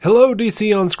Hello,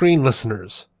 DC On Screen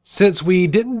listeners. Since we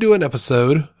didn't do an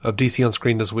episode of DC On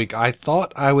Screen this week, I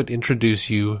thought I would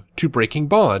introduce you to Breaking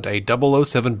Bond, a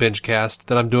 007 binge cast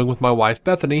that I'm doing with my wife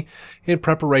Bethany in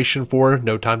preparation for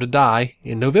No Time to Die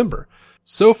in November.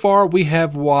 So far, we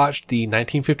have watched the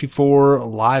 1954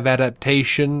 live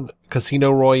adaptation Casino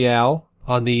Royale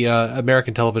on the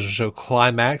American television show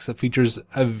Climax that features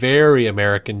a very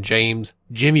American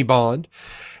Jimmy Bond,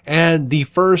 and the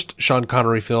first Sean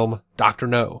Connery film, Dr.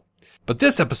 No. But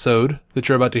this episode that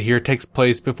you're about to hear takes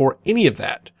place before any of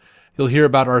that. You'll hear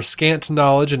about our scant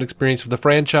knowledge and experience of the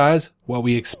franchise, what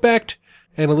we expect,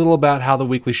 and a little about how the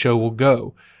weekly show will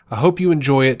go. I hope you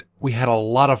enjoy it. We had a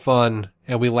lot of fun,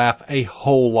 and we laugh a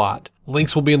whole lot.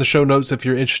 Links will be in the show notes if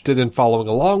you're interested in following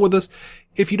along with us.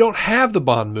 If you don't have the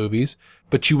Bond movies,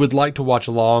 but you would like to watch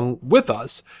along with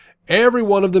us, every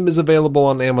one of them is available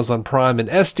on Amazon Prime in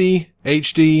SD,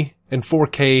 HD, and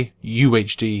 4K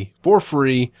UHD for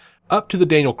free, up to the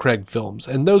Daniel Craig films,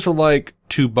 and those are like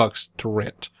 $2 to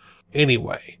rent.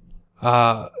 Anyway,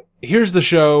 here's the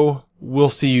show. We'll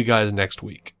see you guys next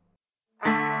week.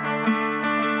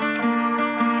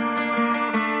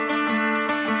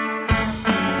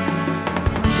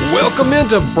 Welcome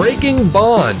into Breaking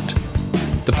Bond,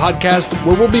 the podcast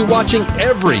where we'll be watching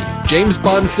every James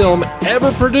Bond film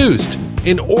ever produced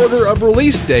in order of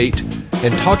release date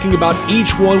and talking about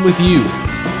each one with you.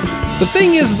 The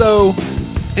thing is, though,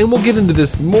 and we'll get into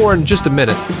this more in just a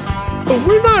minute, but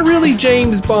we're not really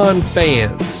James Bond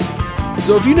fans.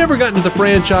 So if you never got into the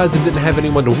franchise and didn't have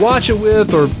anyone to watch it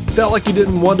with, or felt like you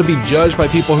didn't want to be judged by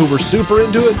people who were super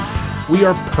into it, we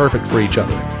are perfect for each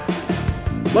other.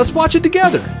 Let's watch it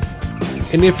together.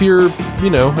 And if you're,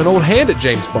 an old hand at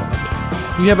James Bond,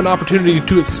 you have an opportunity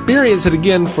to experience it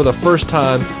again for the first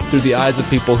time through the eyes of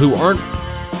people who aren't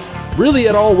really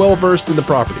at all well-versed in the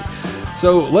property.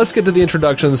 So let's get to the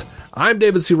introductions. I'm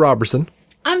David C. Robertson.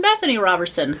 I'm Bethany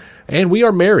Robertson. And we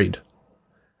are married.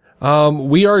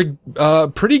 We are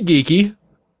pretty geeky.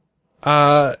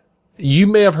 You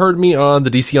may have heard me on the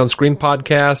DC On Screen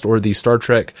podcast or the Star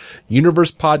Trek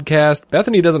Universe podcast.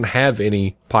 Bethany doesn't have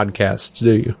any podcasts,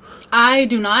 do you? I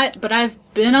do not, but I've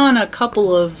been on a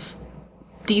couple of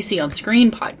DC On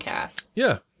Screen podcasts.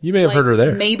 Yeah, you may have heard her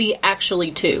there. Maybe actually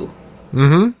 2.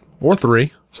 Mm-hmm. Or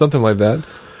 3. Something like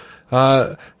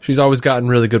that. She's always gotten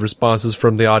really good responses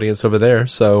from the audience over there,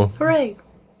 so... Hooray.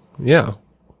 Yeah.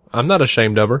 I'm not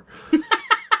ashamed of her.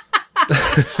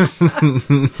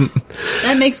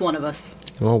 That makes one of us.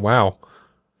 Oh, wow.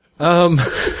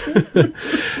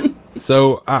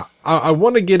 So I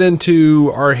want to get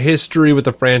into our history with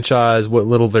the franchise, what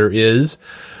little there is,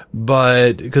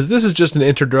 but because this is just an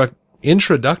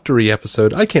introductory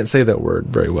episode, I can't say that word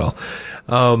very well.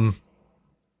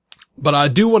 But I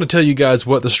do want to tell you guys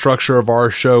what the structure of our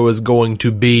show is going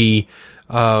to be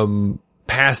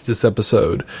past this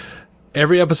episode.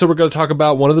 Every episode we're going to talk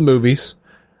about one of the movies.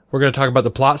 We're going to talk about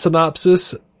the plot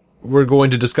synopsis. We're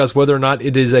going to discuss whether or not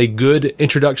it is a good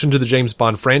introduction to the James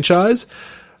Bond franchise.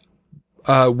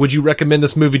 Would you recommend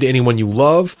this movie to anyone you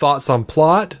love? Thoughts on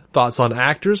plot, thoughts on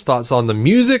actors, thoughts on the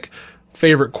music,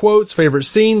 favorite quotes, favorite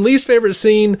scene, least favorite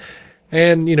scene,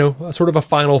 and, sort of a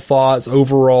final thoughts,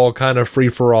 overall kind of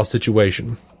free-for-all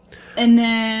situation. And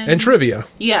then... And trivia.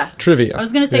 Yeah. Trivia. I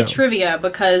was going to say trivia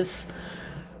because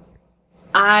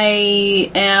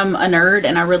I am a nerd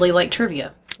and I really like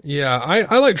trivia. Yeah,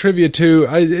 I like trivia too.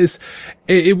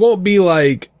 It won't be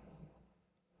like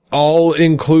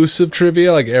all-inclusive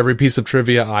trivia, like every piece of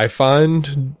trivia I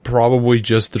find, probably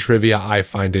just the trivia I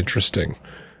find interesting.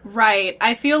 Right.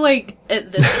 I feel like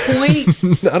at this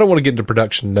point... I don't want to get into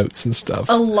production notes and stuff.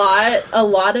 A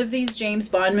lot of these James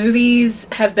Bond movies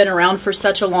have been around for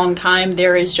such a long time,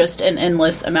 there is just an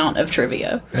endless amount of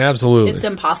trivia. Absolutely. It's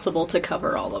impossible to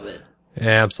cover all of it.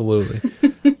 Absolutely.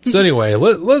 So anyway,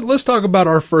 let's talk about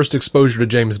our first exposure to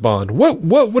James Bond.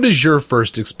 What is your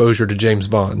first exposure to James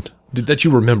Bond that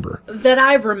you remember? That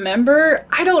I remember?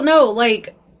 I don't know.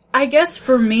 I guess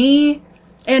for me,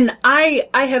 and I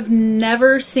have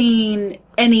never seen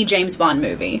any James Bond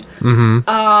movie.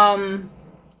 Mm-hmm.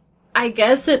 I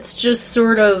guess it's just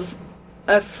sort of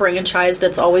a franchise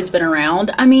that's always been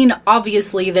around. I mean,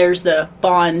 obviously there's the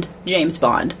James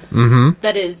Bond. Mm-hmm.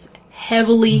 That is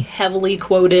heavily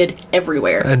quoted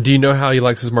everywhere. And do you know how he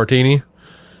likes his martini?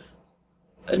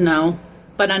 No,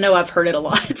 but I know I've heard it a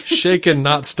lot. Shaken,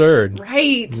 not stirred.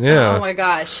 Right. Yeah. Oh my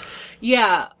gosh.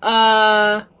 Yeah.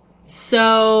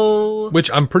 So...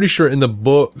 Which I'm pretty sure in the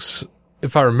books,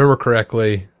 if I remember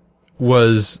correctly,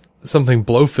 was something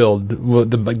Blofeld,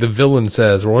 the villain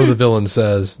says, or one of the villains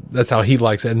says, that's how he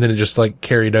likes it, and then it just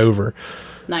carried over.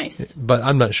 Nice. But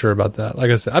I'm not sure about that.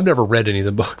 Like I said, I've never read any of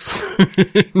the books.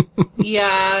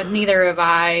 Yeah, neither have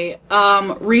I.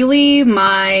 Really,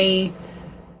 my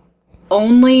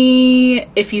only,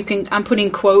 if you can, I'm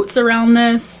putting quotes around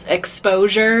this,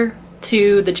 exposure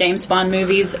to the James Bond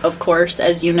movies, of course,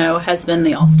 as you know, has been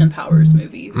the Austin Powers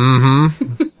movies.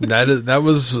 Mm-hmm. That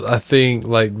was, I think,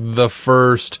 like, the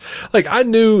first, like, I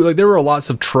knew, like, there were lots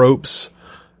of tropes,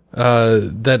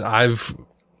 that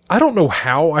I don't know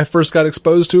how I first got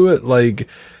exposed to it. Like,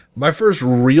 my first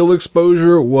real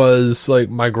exposure was, like,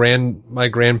 my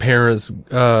grandparents,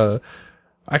 actually,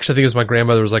 I think it was my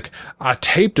grandmother was like, I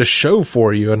taped a show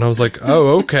for you. And I was like,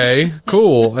 oh, okay,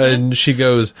 cool. And she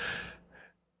goes,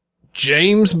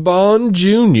 James Bond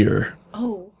Jr.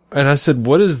 Oh. And I said,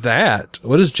 what is that?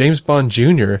 What is James Bond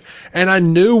Jr.? And I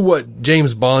knew what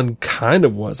James Bond kind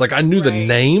of was. Like, I knew the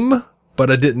name,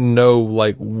 but I didn't know,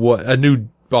 like, what, I knew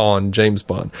Bond, James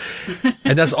Bond.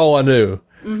 And that's all I knew.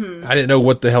 Mm-hmm. I didn't know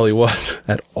what the hell he was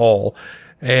at all.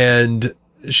 And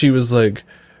she was like,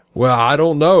 well, I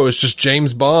don't know. It's just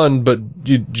James Bond, but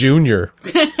Junior.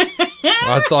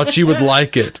 I thought you would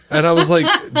like it. And I was like,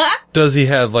 does he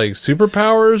have, like,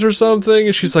 superpowers or something?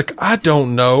 And she's like, I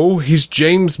don't know. He's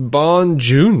James Bond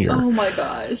Jr. Oh my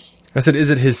gosh. I said, is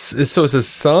it so it's his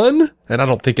son? And I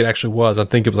don't think it actually was. I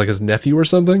think it was like his nephew or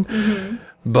something. Mm-hmm.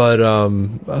 But, I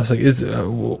was like,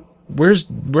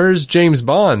 where's James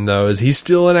Bond though? Is he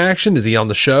still in action? Is he on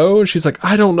the show? And she's like,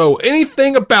 I don't know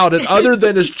anything about it other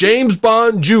than it's James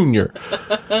Bond Jr.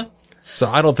 So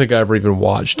I don't think I ever even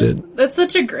watched it. That's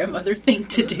such a grandmother thing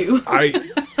to do.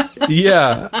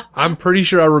 Yeah, I'm pretty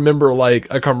sure I remember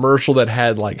like a commercial that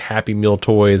had like Happy Meal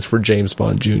toys for James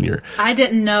Bond Jr. I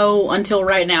didn't know until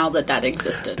right now that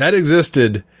existed. That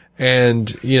existed.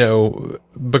 And, you know,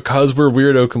 because we're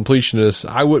weirdo completionists,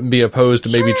 I wouldn't be opposed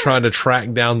to maybe trying to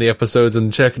track down the episodes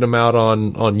and checking them out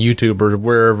on YouTube or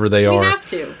wherever they are. We have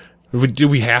to. Do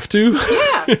we have to?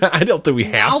 Yeah. I don't think we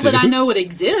have now to. Now that I know it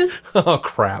exists. Oh,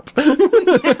 crap. We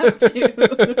have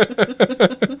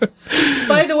to.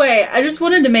 By the way, I just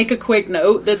wanted to make a quick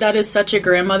note that is such a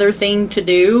grandmother thing to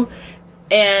do.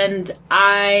 And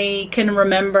I can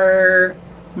remember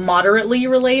moderately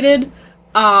related.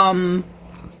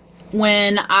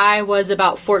 When I was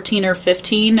about 14 or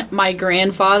 15, my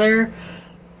grandfather,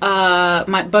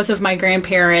 both of my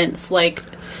grandparents, like,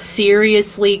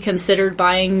 seriously considered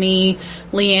buying me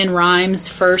LeAnn Rimes'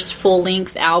 first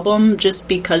full-length album just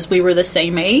because we were the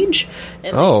same age.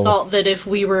 And they thought that if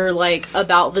we were, like,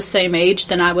 about the same age,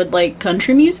 then I would like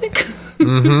country music.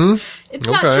 Mm-hmm. It's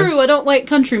not true. I don't like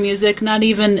country music, not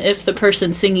even if the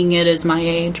person singing it is my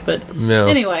age. But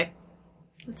anyway,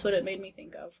 that's what it made me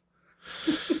think of.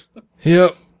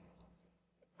 Yep.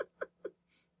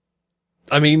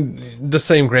 I mean, the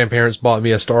same grandparents bought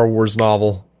me a Star Wars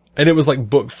novel, and it was like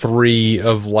book 3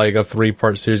 of like a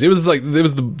 3-part series. It was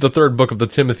the third book of the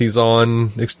Timothy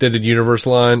Zahn extended universe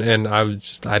line, and I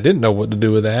didn't know what to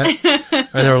do with that.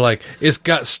 And they were like, it's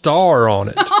got Star on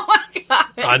it. Oh my gosh.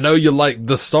 I know you like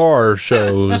the Star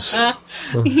shows.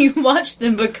 You watch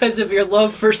them because of your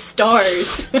love for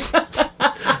stars.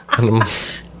 And I'm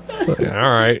like,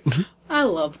 all right. I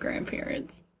love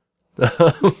grandparents.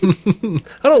 I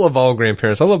don't love all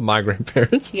grandparents. I love my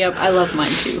grandparents. Yep, I love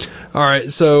mine too. All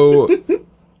right, so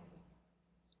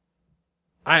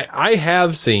I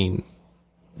have seen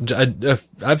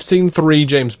I've seen 3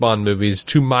 James Bond movies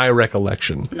to my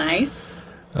recollection. Nice.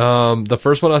 The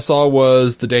first one I saw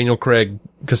was the Daniel Craig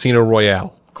Casino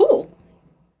Royale. Cool.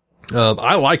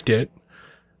 I liked it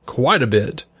quite a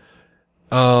bit.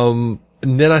 And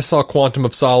then I saw Quantum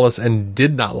of Solace and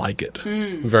did not like it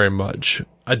very much.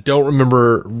 I don't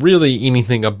remember really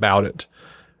anything about it.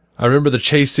 I remember the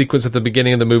chase sequence at the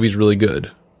beginning of the movie is really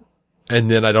good. And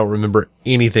then I don't remember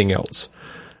anything else.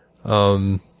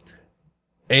 And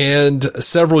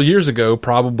several years ago,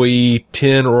 probably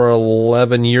 10 or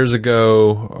 11 years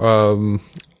ago,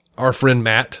 our friend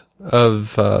Matt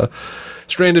of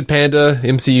Stranded Panda,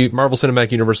 MCU, Marvel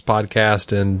Cinematic Universe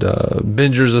podcast, and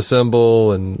Bingers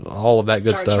Assemble, and all of that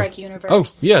good stuff. Star Trek Universe. Oh,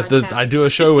 yeah, I do a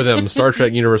show with him, Star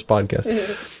Trek Universe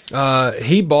podcast.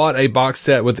 He bought a box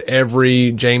set with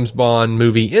every James Bond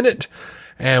movie in it,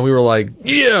 and we were like,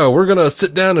 yeah, we're going to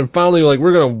sit down and finally, like,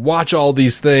 we're going to watch all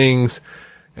these things,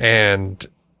 and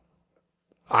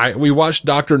we watched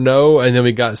Dr. No, and then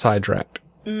we got sidetracked.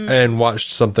 And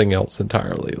watched something else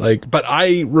entirely. Like, but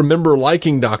I remember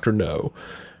liking Dr. No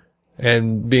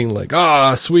and being like,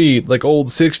 sweet, like old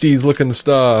 60s looking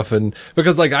stuff. And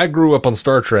because like I grew up on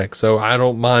Star Trek, so I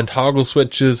don't mind toggle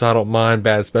switches. I don't mind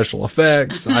bad special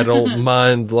effects. I don't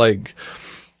mind like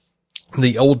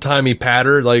the old timey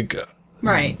patter. Like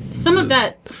Right. Some of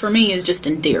that, for me, is just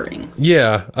endearing.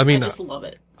 Yeah, I mean... I just love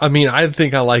it. I mean, I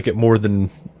think I like it more than,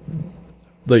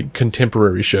 like,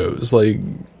 contemporary shows. Like,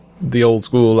 the old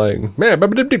school, like,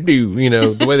 you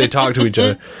know, the way they talk to each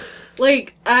other.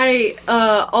 Like,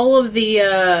 all of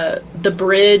the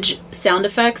bridge sound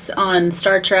effects on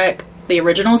Star Trek, the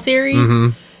original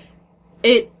series,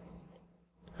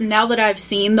 now that I've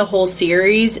seen the whole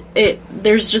series,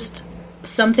 there's just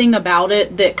something about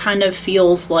it that kind of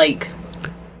feels like,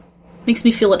 makes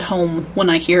me feel at home when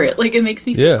I hear it. Like, it makes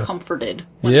me feel comforted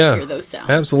when I hear those sounds.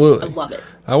 Absolutely. I love it.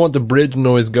 I want the bridge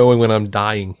noise going when I'm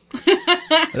dying.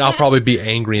 And I'll probably be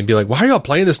angry and be like, why are y'all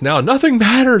playing this now? Nothing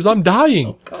matters. I'm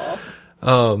dying. Oh,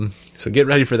 God. So get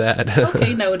ready for that.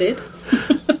 Okay, noted.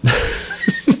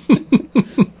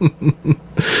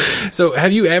 So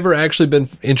have you ever actually been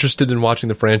interested in watching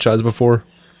the franchise before?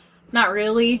 Not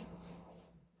really.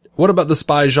 What about the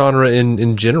spy genre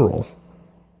in general?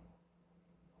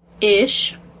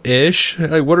 Ish.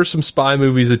 Like, what are some spy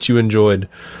movies that you enjoyed?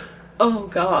 Oh,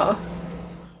 God.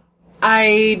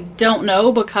 I don't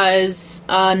know, because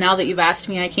now that you've asked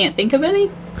me, I can't think of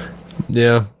any.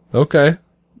 Yeah. Okay.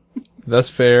 That's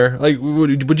fair. Like,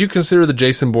 would you consider the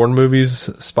Jason Bourne movies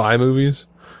spy movies?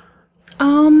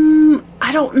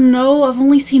 I don't know. I've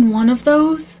only seen one of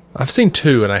those. I've seen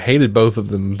two, and I hated both of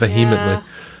them vehemently.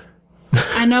 Yeah.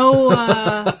 I know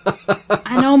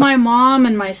my mom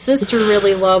and my sister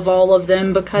really love all of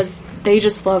them because they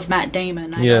just love Matt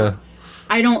Damon.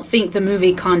 I don't think the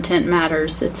movie content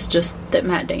matters. It's just that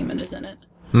Matt Damon is in it.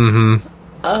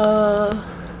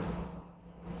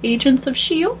 Agents of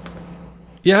S.H.I.E.L.D.?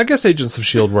 Yeah, I guess Agents of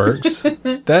S.H.I.E.L.D. works.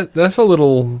 That's a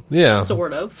little, yeah.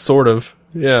 Sort of,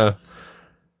 yeah.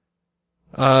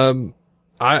 I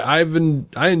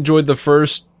enjoyed the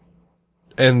first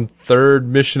and third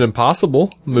Mission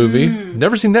Impossible movie.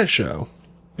 Never seen that show,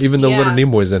 even though Leonard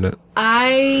Nimoy's in it.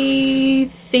 I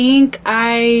think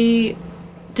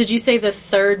did you say the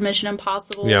third Mission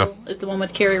Impossible is the one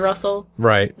with Kerry Russell?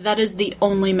 Right. That is the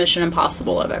only Mission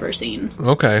Impossible I've ever seen.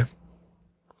 Okay.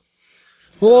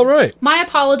 So, well, all right. My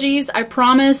apologies. I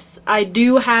promise I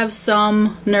do have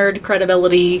some nerd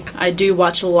credibility. I do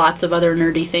watch lots of other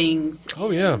nerdy things.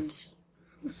 Oh, yeah.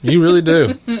 You really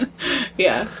do.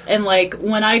 Yeah. And, like,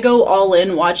 when I go all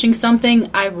in watching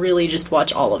something, I really just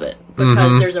watch all of it.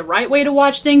 Because there's a right way to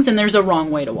watch things and there's a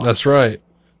wrong way to watch That's things. Right.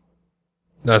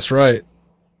 That's right.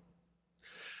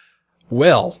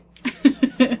 Well,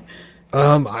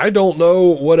 I don't know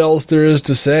what else there is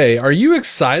to say. Are you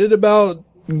excited about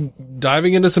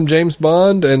diving into some James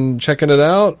Bond and checking it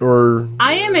out, or?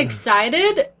 I am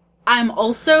excited. I'm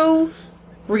also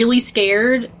really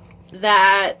scared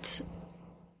that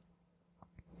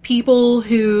people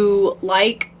who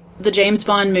like the James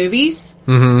Bond movies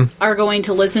are going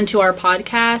to listen to our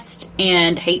podcast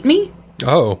and hate me.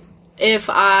 Oh. If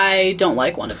I don't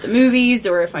like one of the movies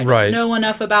or if I don't know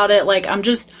enough about it. Like, I'm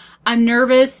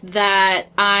nervous that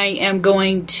I am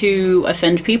going to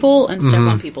offend people and step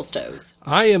on people's toes.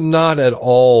 I am not at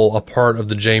all a part of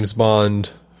the James Bond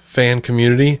fan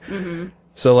community.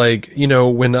 So, like, you know,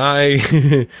 when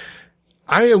I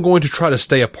am going to try to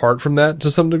stay apart from that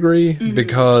to some degree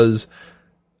because,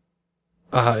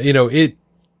 you know,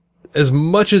 as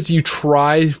much as you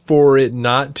try for it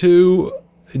not to,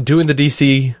 doing the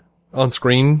DC on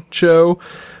screen show,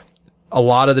 a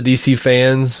lot of the DC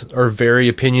fans are very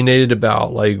opinionated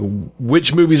about, like,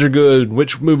 which movies are good,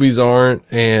 which movies aren't,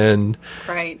 and,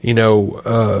 you know,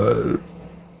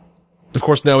 of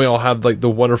course now we all have, like, the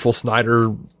wonderful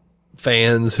Snyder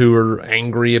fans who are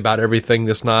angry about everything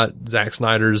that's not Zack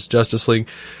Snyder's Justice League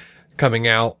coming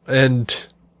out, and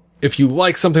if you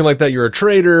like something like that, you're a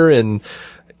traitor, and,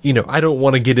 you know, I don't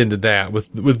want to get into that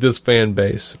with this fan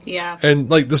base. Yeah. And,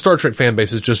 like, the Star Trek fan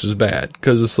base is just as bad,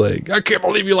 because it's like, I can't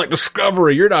believe you like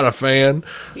Discovery. You're not a fan.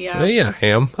 Yeah. Yeah, I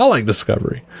am. I like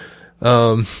Discovery.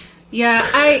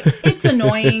 It's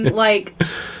annoying. Like,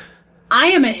 I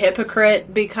am a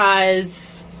hypocrite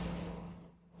because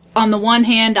on the one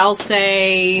hand, I'll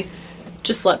say,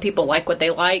 just let people like what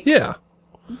they like. Yeah.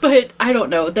 But I don't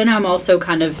know. Then I'm also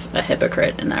kind of a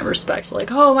hypocrite in that respect.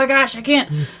 Like, oh my gosh, I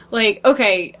can't. Like,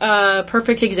 okay,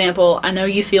 perfect example. I know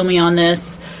you feel me on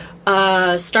this.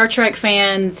 Star Trek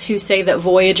fans who say that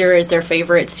Voyager is their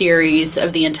favorite series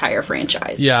of the entire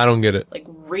franchise. Yeah, I don't get it. Like,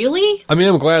 really? I mean,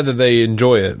 I'm glad that they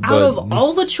enjoy it. Out of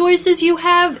all the choices you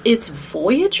have, it's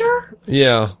Voyager?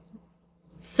 Yeah.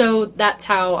 So that's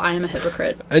how I am a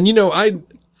hypocrite. And, you know,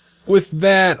 with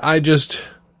that, I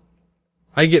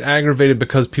get aggravated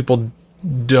because people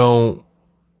don't.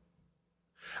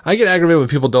 I get aggravated when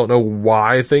people don't know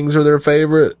why things are their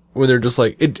favorite, when they're just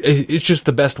like, it's just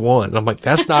the best one. And I'm like,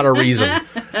 that's not a reason.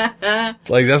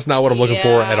 Like, that's not what I'm looking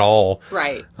for at all.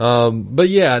 Right. But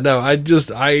yeah, no,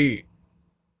 I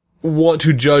want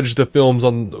to judge the films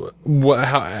on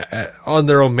on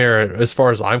their own merit as far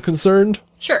as I'm concerned.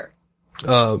 Sure.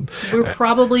 We're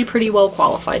probably pretty well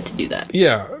qualified to do that.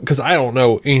 Yeah, because I don't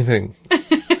know anything.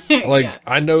 Like,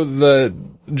 I know the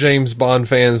James Bond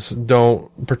fans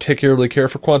don't particularly care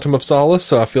for Quantum of Solace,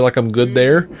 so I feel like I'm good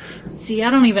there. See,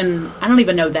 I don't even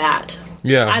know that.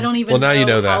 Yeah. I don't even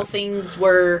know how things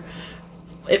were,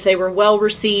 if they were well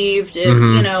received, if,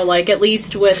 you know, like, at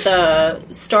least with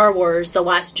Star Wars, The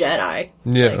Last Jedi.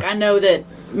 Yeah. Like, I know that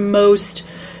most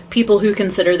people who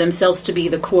consider themselves to be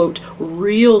the, quote,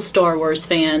 real Star Wars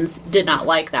fans did not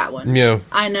like that one. Yeah.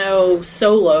 I know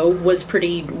Solo was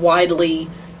pretty widely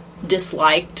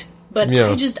disliked, but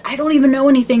I don't even know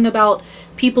anything about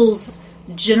people's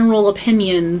general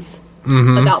opinions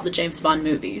about the James Bond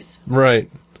movies.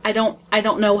 Right. I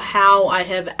don't know how I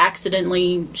have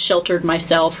accidentally sheltered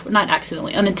myself, not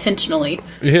accidentally, unintentionally.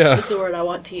 Yeah. That's the word I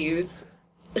want to use.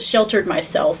 Sheltered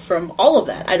myself from all of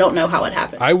that. I don't know how it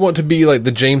happened. I want to be like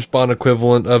the James Bond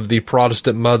equivalent of the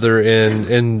Protestant mother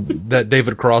in that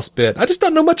David Cross bit. I just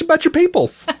don't know much about your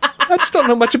peoples. I just don't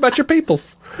know much about your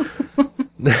peoples.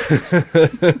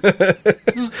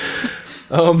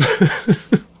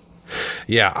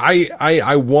 Yeah,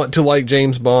 I want to like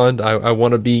James Bond. I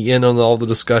want to be in on all the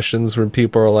discussions where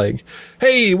people are like,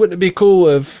 hey, wouldn't it be cool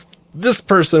if this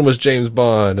person was James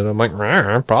Bond? And I'm like,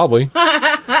 probably.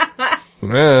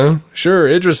 Yeah, sure,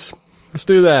 Idris. Let's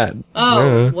do that.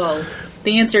 Oh, well,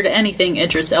 the answer to anything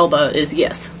Idris Elba is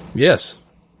yes. Yes,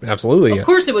 absolutely. Of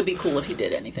course it would be cool if he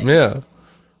did anything. Yeah.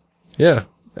 Yeah.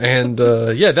 And,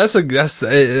 yeah, that's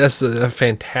a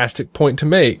fantastic point to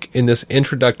make in this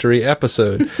introductory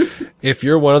episode. If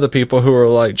you're one of the people who are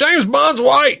like, James Bond's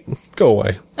white, go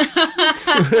away.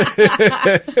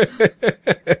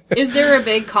 Is there a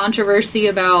big controversy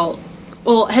about,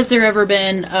 well, has there ever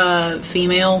been a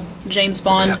female James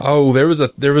Bond? Oh, there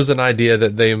was an idea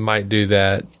that they might do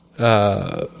that,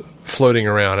 floating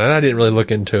around, and I didn't really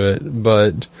look into it,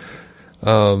 but,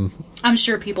 I'm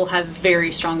sure people have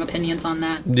very strong opinions on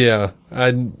that. Yeah,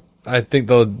 I think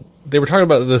they were talking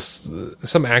about this,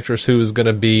 some actress who was going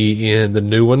to be in the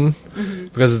new one,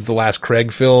 because it's the last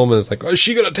Craig film, and it's like, oh, is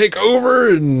she going to take over?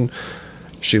 And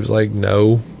she was like,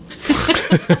 no.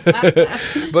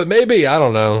 But maybe, I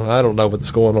don't know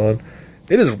what's going on.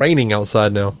 It is raining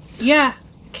outside now. Yeah,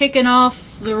 kicking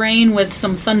off the rain with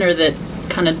some thunder that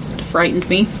kind of frightened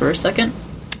me for a second.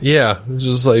 Yeah, it was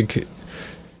just like,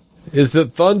 is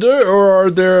it thunder, or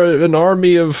are there an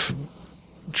army of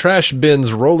trash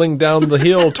bins rolling down the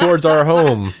hill towards our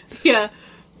home? Yeah.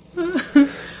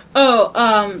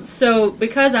 So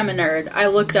because I'm a nerd, I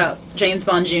looked up James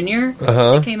Bond Jr.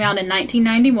 It came out in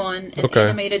 1991, an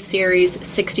animated series,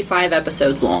 65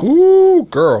 episodes long. Ooh,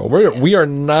 girl, we are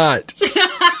not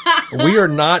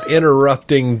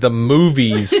interrupting the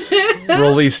movie's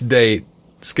release date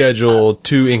schedule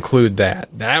to include that.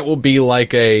 That will be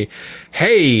like a,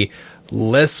 hey,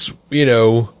 let's,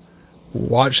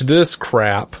 watch this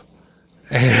crap,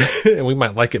 and we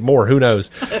might like it more, who knows,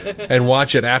 and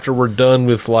watch it after we're done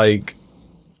with,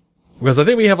 because I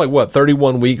think we have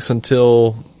 31 weeks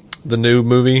until the new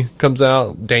movie comes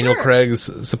out. Daniel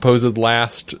Craig's supposed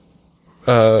last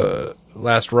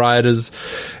ride as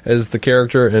the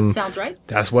character, and sounds right.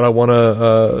 That's what I want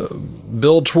to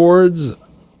build towards.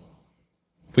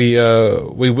 We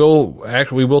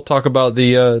will talk about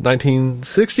the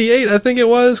 1968, I think it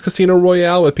was, Casino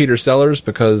Royale with Peter Sellers,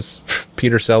 because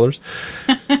Peter Sellers.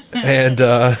 And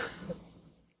I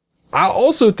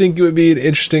also think it would be an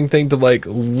interesting thing to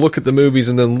look at the movies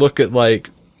and then look at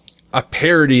a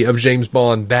parody of James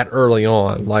Bond that early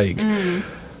on,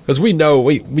 because we know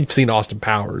we've seen Austin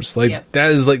Powers, that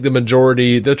is the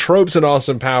majority. The tropes in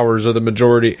Austin Powers are the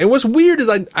majority. And what's weird is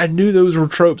I knew those were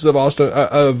tropes of Austin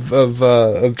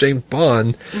of James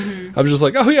Bond. I was just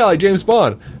like, oh yeah, like James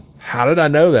Bond. How did I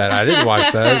know that? I didn't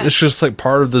watch that. It's just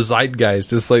part of the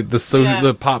zeitgeist. It's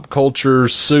the pop culture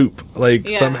soup.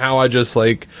 Somehow I just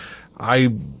I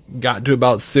got to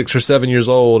about 6 or 7 years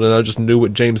old and I just knew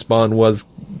what James Bond was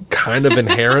kind of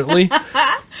inherently.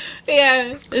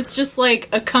 Yeah, it's just a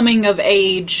coming of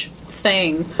age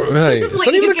thing. Right. It's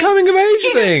not even a coming of age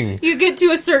thing. You get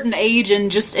to a certain age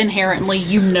and just inherently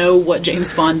you know what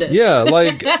James Bond is. Yeah,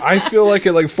 I feel like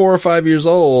at 4 or 5 years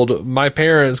old, my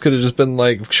parents could have just been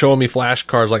showing me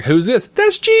flashcards who's this?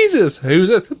 That's Jesus. Who's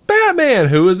this? Batman.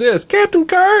 Who is this? Captain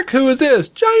Kirk. Who is this?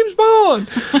 James Bond.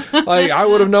 I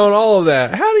would have known all of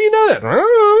that. How do you know that? I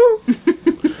don't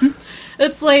know.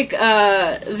 It's like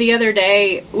the other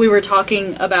day we were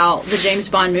talking about the James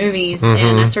Bond movies,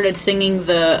 and I started singing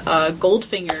the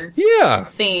Goldfinger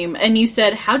theme, and you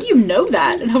said, "How do you know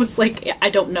that?" And I was like,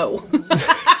 "I don't know."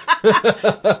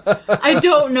 I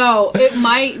don't know. It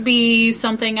might be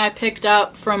something I picked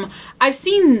up from. I've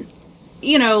seen,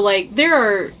 like there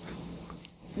are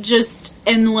just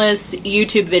endless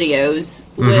YouTube videos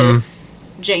with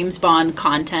James Bond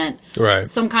content. Right.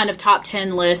 Some kind of top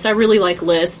 10 list. I really like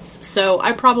lists. So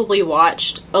I probably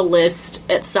watched a list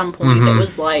at some point that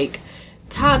was like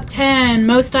top 10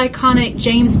 most iconic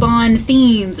James Bond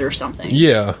themes or something.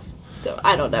 Yeah. So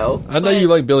I don't know. I know you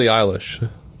like Billie Eilish.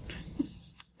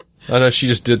 I know she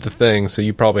just did the thing, so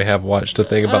you probably have watched a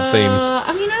thing about themes.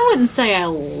 I mean, I wouldn't say I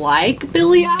like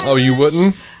Billie Eilish. Oh, you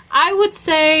wouldn't? I would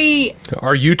say...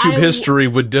 Our YouTube history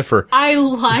would differ. I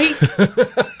like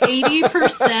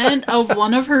 80% of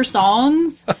one of her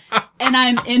songs, and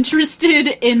I'm interested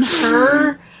in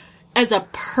her as a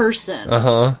person.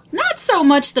 Not so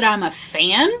much that I'm a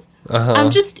fan.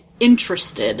 I'm just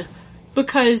interested.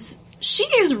 Because she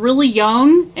is really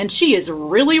young, and she is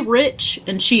really rich,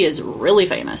 and she is really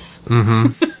famous.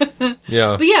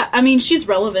 Yeah. But yeah, I mean, she's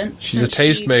relevant. She's a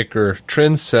tastemaker,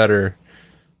 trendsetter.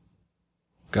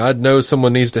 God knows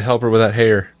someone needs to help her with that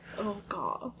hair. Oh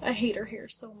God, I hate her hair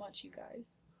so much, you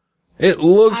guys. It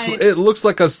looks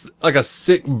like a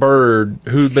sick bird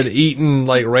who'd been eating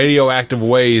like radioactive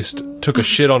waste, took a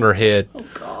shit on her head. Oh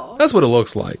God. That's what it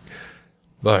looks like.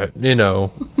 But,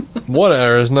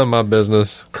 whatever, it's none of my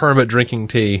business. Kermit drinking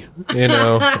tea,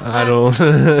 I don't...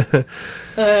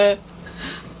 I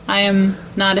am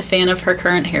not a fan of her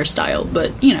current hairstyle,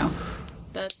 but,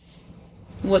 that's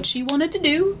what she wanted to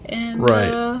do, and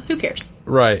who cares?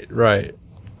 Right.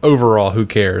 Overall, who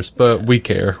cares? But we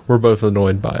care. We're both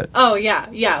annoyed by it. Oh,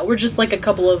 yeah. We're just like a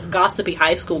couple of gossipy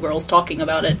high school girls talking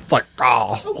about it. It's like,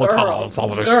 girl.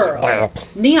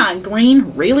 Neon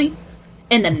green, really?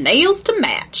 And the nails to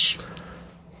match.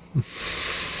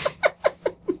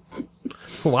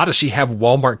 Why does she have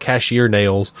Walmart cashier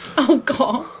nails? Oh,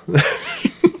 God.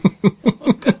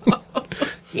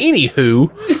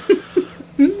 Anywho.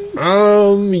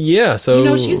 Yeah,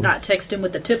 so... she's not texting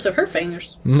with the tips of her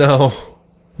fingers. No.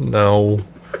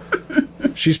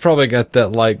 She's probably got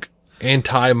that, like,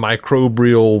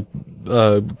 antimicrobial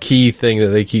key thing that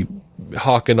they keep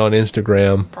hawking on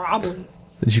Instagram. Probably.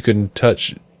 That you can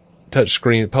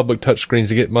public touch screens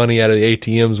to get money out of the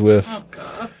ATMs with. Oh,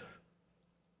 God.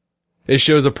 It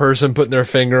shows a person putting their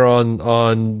finger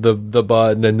on the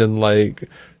button, and then, like,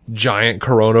 giant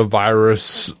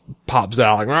coronavirus pops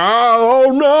out, like,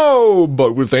 oh no!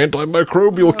 But with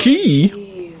antimicrobial key.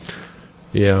 Geez.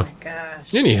 Yeah. Oh, my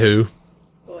gosh. Anywho.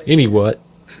 Boy. Any what?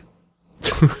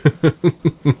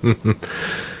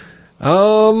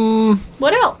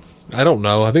 What else? I don't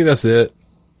know. I think that's it.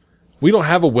 We don't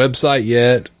have a website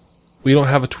yet. We don't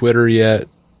have a Twitter yet.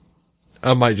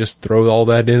 I might just throw all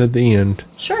that in at the end.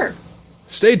 Sure.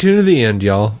 Stay tuned to the end,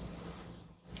 y'all.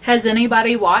 Has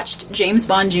anybody watched James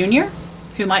Bond Jr.?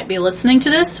 Who might be listening to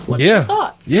this? What are your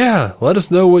thoughts? Yeah. Let us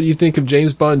know what you think of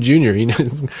James Bond Jr.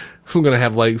 I'm going to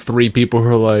have like 3 people who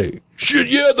are like, shit,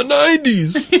 yeah, the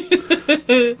 90s.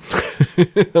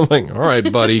 I'm like, all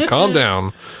right, buddy, calm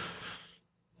down.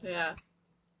 Yeah.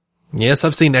 Yes,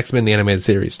 I've seen X-Men the animated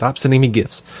series. Stop sending me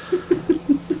gifts.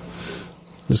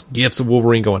 Just gifts of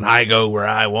Wolverine going, I go where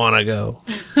I want to go.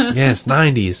 Yes,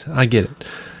 90s. I get it.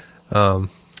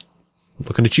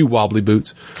 Looking at you, wobbly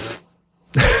boots.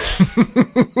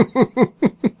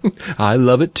 I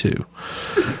love it too.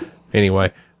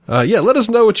 Anyway, let us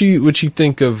know what you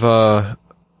think of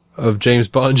James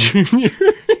Bond Jr.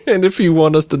 and if you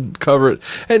want us to cover it,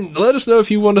 and let us know if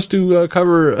you want us to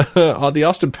cover the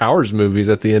Austin Powers movies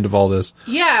at the end of all this.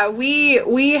 Yeah,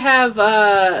 we have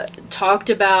talked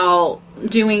about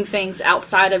doing things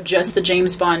outside of just the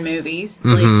James Bond movies,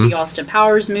 like the Austin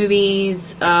Powers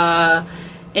movies,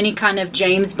 any kind of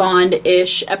James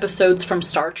Bond-ish episodes from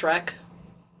Star Trek.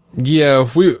 Yeah,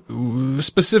 we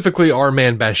specifically Our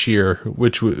Man Bashir,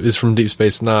 which is from Deep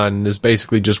Space Nine, and is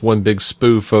basically just one big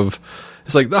spoof of,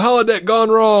 it's like the holodeck gone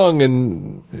wrong,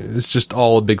 and it's just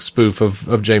all a big spoof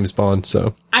of James Bond.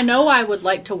 So I know I would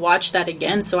like to watch that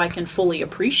again so I can fully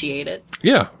appreciate it.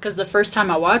 Yeah, because the first time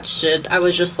I watched it, I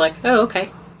was just like, oh, okay.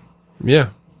 Yeah,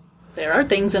 there are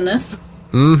things in this.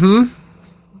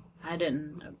 I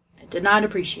did not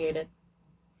appreciate it.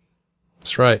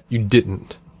 That's right, you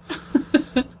didn't.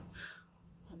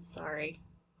 I'm sorry.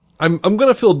 I'm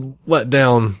gonna feel let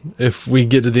down if we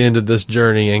get to the end of this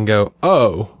journey and go,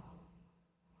 oh,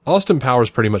 Austin Powers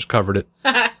pretty much covered it.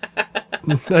 I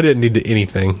didn't need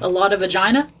anything. A lot of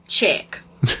vagina? Check.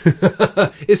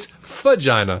 It's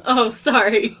vagina. Oh,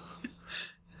 sorry.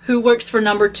 Who works for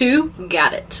number 2?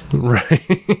 Got it. Right.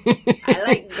 I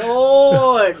like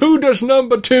gold. Who does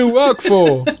number 2 work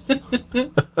for?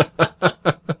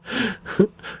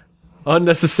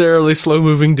 Unnecessarily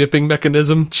slow-moving dipping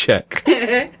mechanism? Check.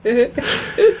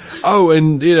 Oh,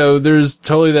 and, there's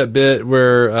totally that bit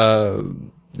where,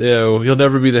 he'll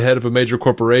never be the head of a major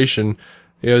corporation.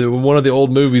 In one of the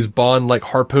old movies, Bond,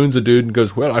 harpoons a dude and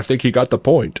goes, well, I think he got the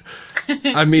point.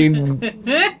 I mean...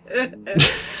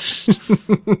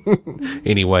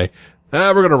 Anyway,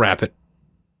 we're gonna wrap it.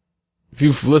 If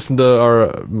you've listened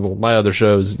to my other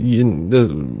shows,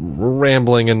 we're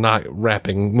rambling and not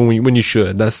rapping when you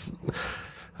should. That's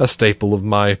a staple of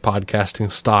my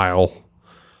podcasting style.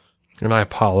 And I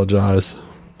apologize.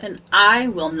 And I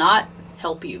will not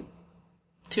help you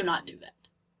to not do that.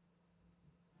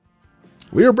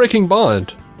 We are Breaking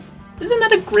Bond. Isn't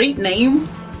that a great name?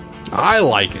 I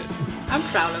like it. I'm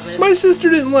proud of it. My sister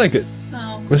didn't like it.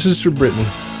 No. My sister Brittany.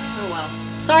 Oh well.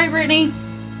 Sorry, Brittany.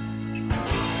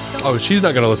 Oh, she's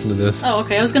not going to listen to this. Oh,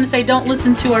 okay. I was going to say, don't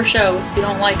listen to our show if you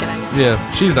don't like it, I guess.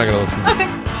 Yeah, she's not going to listen. Okay,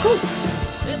 cool.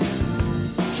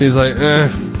 She's like,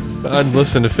 I'd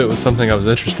listen if it was something I was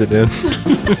interested in.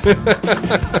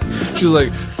 She's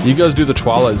like, you guys do the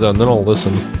Twilight Zone, then I'll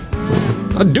listen.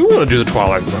 I do want to do the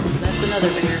Twilight Zone. That's another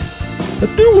bear. I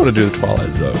do want to do the Twilight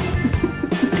Zone.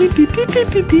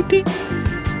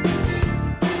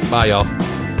 Bye, y'all.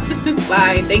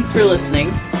 Bye. Thanks for listening.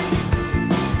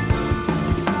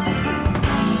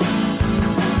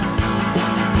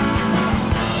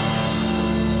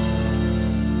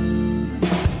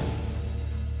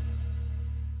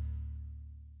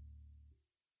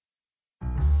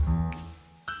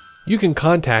 You can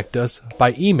contact us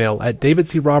by email at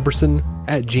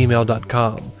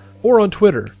davidcrobertson@gmail.com or on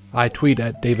Twitter. I tweet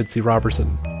at David C.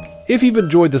 Robertson. If you've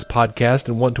enjoyed this podcast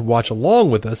and want to watch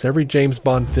along with us every James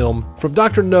Bond film from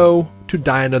Dr. No to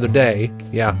Die Another Day,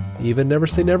 yeah, even Never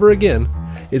Say Never Again,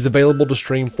 is available to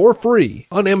stream for free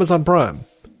on Amazon Prime.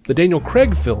 The Daniel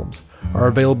Craig films are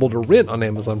available to rent on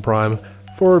Amazon Prime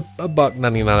for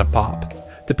 $1.99 a pop.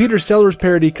 The Peter Sellers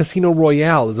parody Casino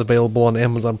Royale is available on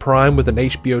Amazon Prime with an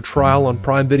HBO trial on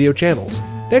Prime Video channels.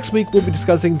 Next week, we'll be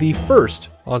discussing the first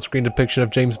on-screen depiction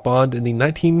of James Bond in the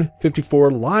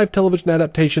 1954 live television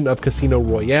adaptation of Casino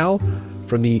Royale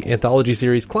from the anthology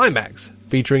series Climax,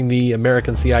 featuring the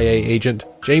American CIA agent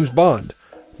James Bond,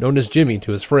 known as Jimmy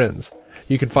to his friends.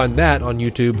 You can find that on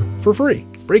YouTube for free.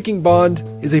 Breaking Bond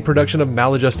is a production of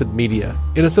Maladjusted Media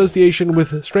in association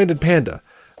with Stranded Panda,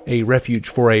 a refuge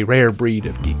for a rare breed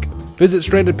of geek. Visit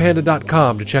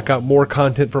strandedpanda.com to check out more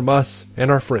content from us and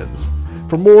our friends.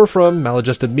 For more from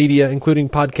Maladjusted Media, including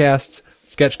podcasts,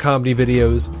 sketch comedy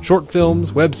videos, short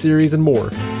films, web series, and more,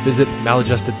 visit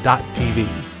maladjusted.tv.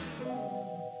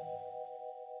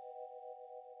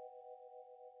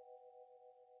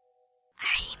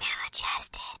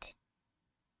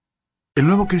 El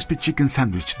nuevo Crispy Chicken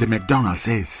Sandwich de McDonald's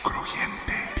es...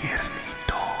 crujiente,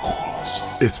 tiernito, jugoso.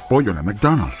 Es pollo de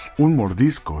McDonald's. Un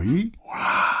mordisco y... ¡wow!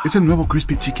 Es el nuevo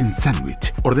Crispy Chicken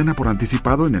Sandwich. Ordena por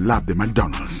anticipado en el app de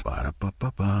McDonald's. Para, pa,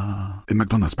 pa, pa. En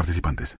McDonald's participantes.